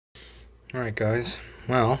Alright guys,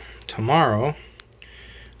 well, tomorrow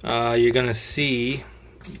you're gonna see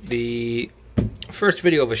the first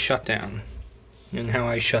video of a shutdown and how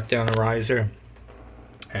I shut down a riser.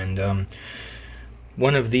 And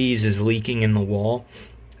one of these is leaking in the wall.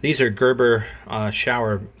 These are Gerber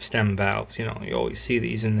shower stem valves. You know, you always see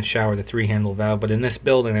these in the shower, the 3-handle valve, but in this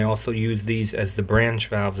building they also use these as the branch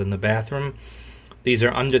valves in the bathroom. These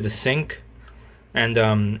are under the sink,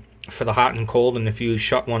 and for the hot and cold, and if you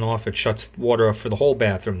shut one off, it shuts water off for the whole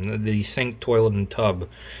bathroom, the sink, toilet, and tub.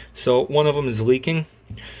 So one of them is leaking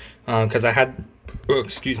because I had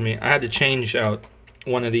to change out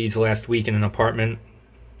one of these last week in an apartment,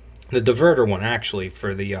 the diverter one actually,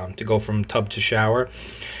 for the to go from tub to shower,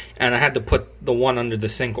 and I had to put the one under the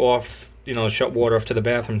sink off, you know, shut water off to the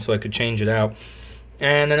bathroom so I could change it out,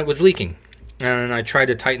 and then it was leaking, and I tried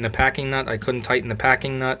to tighten the packing nut. I couldn't tighten the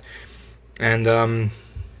packing nut, and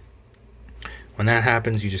when that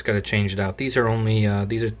happens, you just got to change it out. These are only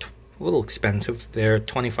these are a little expensive. They're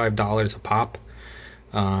 $25 a pop,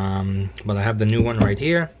 but I have the new one right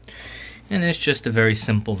here, and it's just a very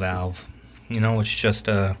simple valve. You know, it's just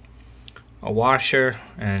a washer,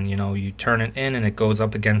 and you know, you turn it in and it goes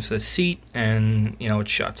up against the seat, and you know, it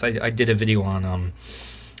shuts. I did a video on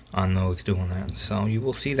those doing that, so you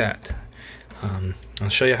will see that. I'll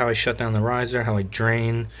show you how I shut down the riser, how I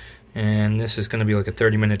drain, and this is going to be like a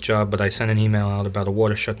 30-minute job, but I sent an email out about a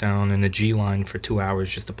water shutdown in the G line for 2 hours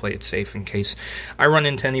just to play it safe in case I run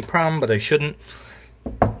into any problem, but I shouldn't.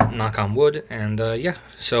 Knock on wood. And yeah,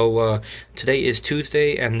 so today is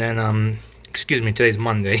Tuesday, and then excuse me, today's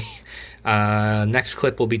Monday. Next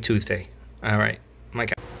clip will be Tuesday. Alright,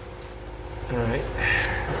 Mike. Alright,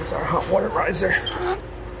 that's our hot water riser.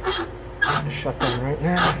 Shut down right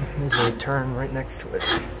now. There's a turn right next to it.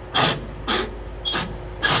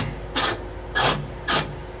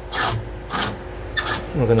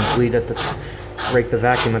 We're going to bleed at the, break the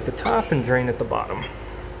vacuum at the top and drain at the bottom.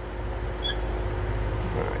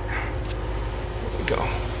 Alright, there we go.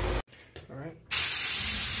 Alright.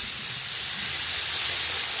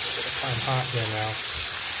 I'm hot here now.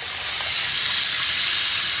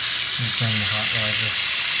 I'm turning the hot riser.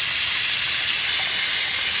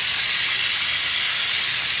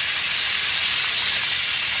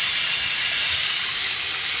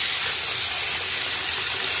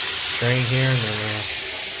 Drain here, and then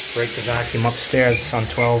break the vacuum upstairs on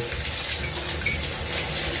 12.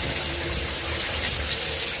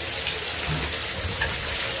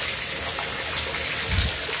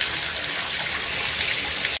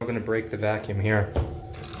 We're going to break the vacuum here.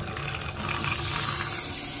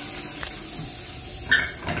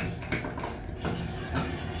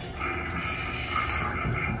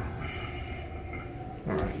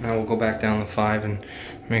 Alright, now we'll go back down to 5 and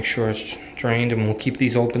make sure it's drained, and we'll keep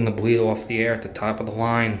these open to bleed off the air at the top of the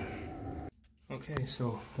line. Okay,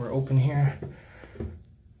 so we're open here.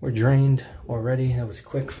 We're drained already. That was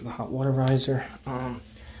quick for the hot water riser.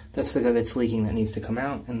 That's the guy that's leaking that needs to come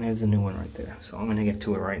out, and there's the new one right there. So I'm gonna get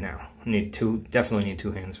to it right now. Definitely need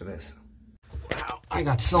 2 hands for this. Wow, I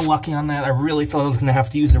got so lucky on that. I really thought I was gonna have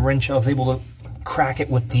to use a wrench. I was able to crack it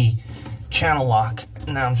with the channel lock.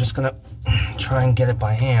 Now I'm just gonna try and get it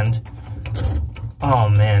by hand. Oh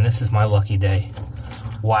man, this is my lucky day.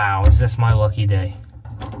 Wow, is this my lucky day.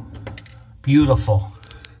 Beautiful.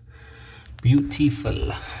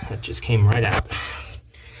 Beautiful. That just came right out.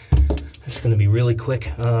 This is gonna be really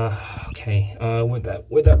quick. Okay, where'd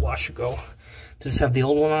that washer go? Does this have the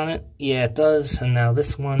old one on it? Yeah, it does. And now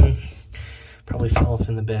this one probably fell off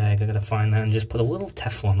in the bag. I gotta find that and just put a little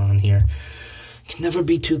Teflon on here. You can never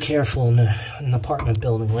be too careful in an apartment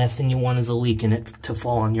building. Last thing you want is a leak in it to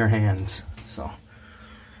fall on your hands. So,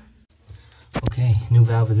 okay, new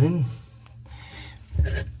valve is in.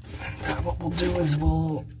 And what we'll do is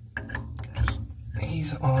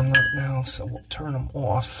he's on right now, so we'll turn them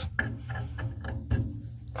off.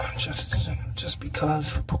 Just because,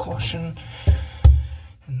 for precaution.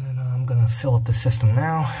 And then I'm gonna fill up the system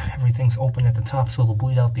now. Everything's open at the top, so it'll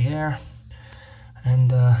bleed out the air.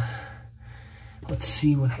 And let's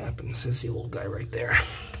see what happens. There's the old guy right there.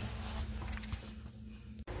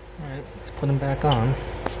 Alright, let's put him back on.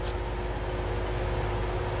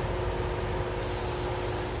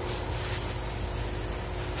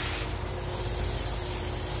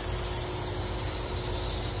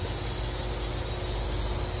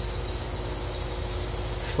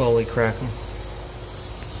 Slowly crack them.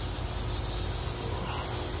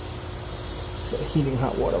 So a heating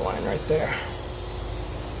hot water line right there.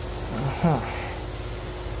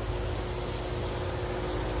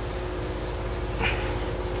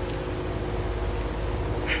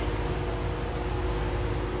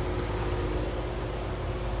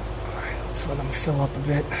 Let's let them fill up a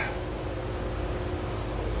bit.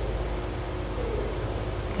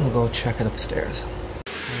 We'll go check it upstairs.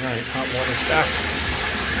 Alright, hot water's back.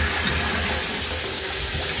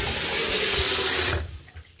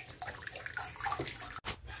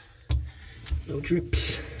 No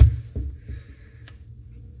drips.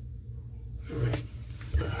 Alright,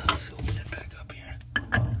 let's open it back up here.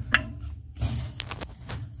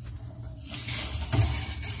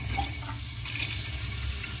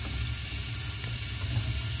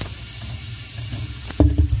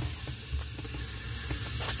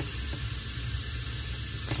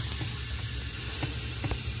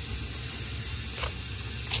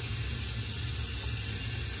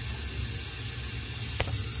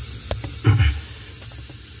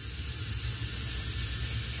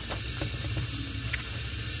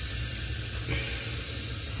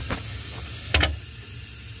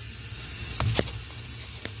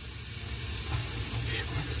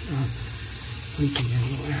 Leaking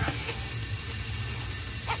anywhere.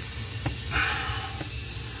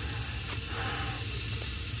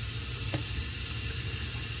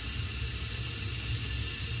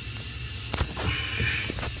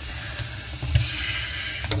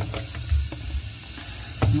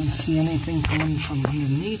 I don't see anything coming from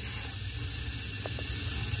underneath.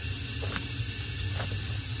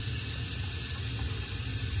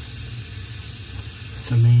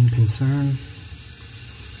 It's a main concern.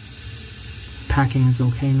 Packing is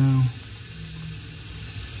okay now.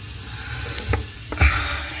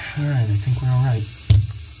 Alright, I think we're alright.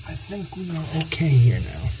 I think we are okay here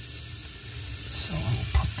now. So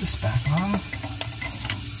I'll put this back on.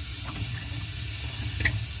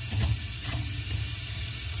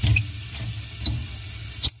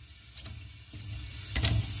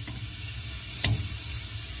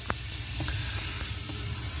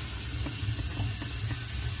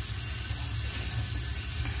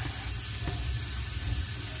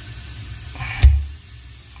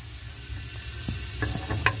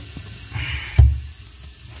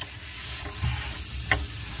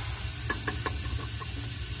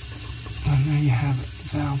 And there you have it.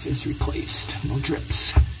 The valve is replaced. No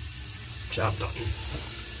drips. Job done.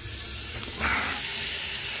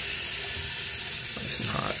 Nice and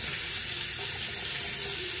hot.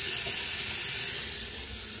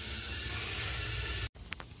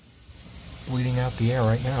 Bleeding out the air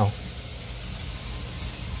right now.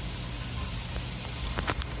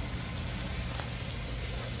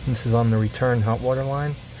 This is on the return hot water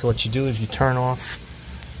line. So what you do is you turn off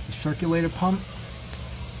the circulator pump,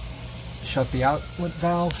 shut the outlet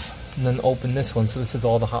valve, and then open this one. So this is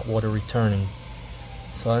all the hot water returning.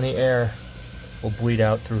 So any air will bleed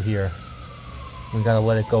out through here. We gotta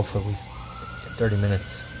let it go for at least 30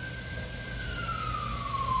 minutes.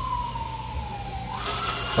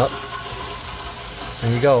 Oh,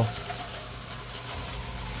 there you go.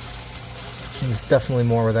 There's definitely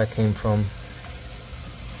more where that came from.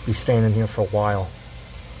 Be staying in here for a while.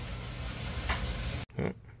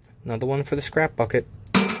 Another one for the scrap bucket.